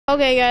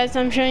Okay guys,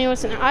 I'm showing you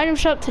what's in the item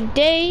shop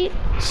today.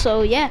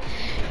 So yeah,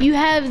 you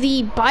have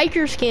the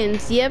biker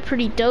skins. Yeah,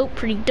 pretty dope,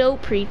 pretty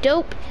dope, pretty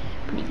dope,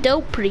 pretty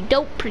dope, pretty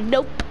dope, pretty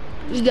dope.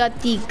 You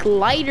got the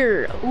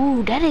glider.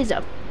 Ooh, that is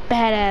a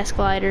badass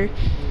glider.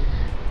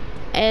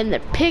 And the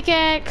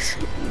pickaxe,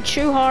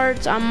 true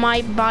hearts. I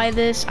might buy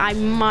this. I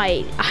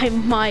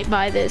might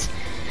buy this.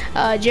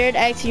 Jared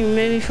actually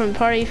removed me from the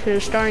party for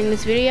starting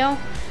this video.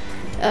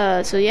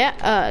 So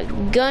yeah,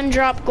 gun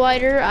drop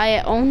glider. I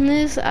own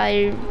this.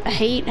 I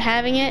hate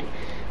having it.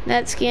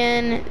 That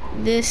skin,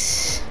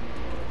 this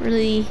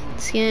really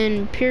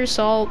skin, pure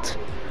salt,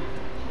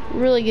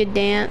 really good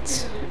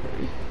dance,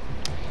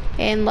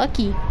 and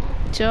lucky.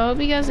 So I hope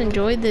you guys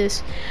enjoyed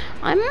this.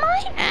 I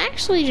might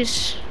actually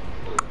just,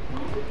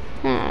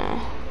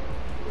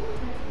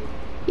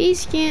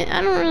 these skin.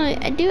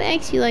 I do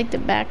actually like the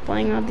back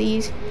bling of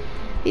these.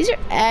 These are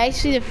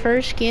actually the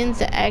first skins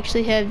that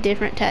actually have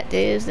different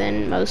tattoos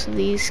than most of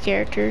these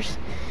characters.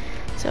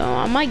 So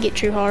I might get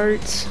true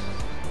hearts.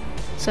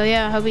 So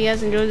yeah, I hope you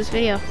guys enjoyed this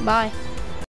video. Bye.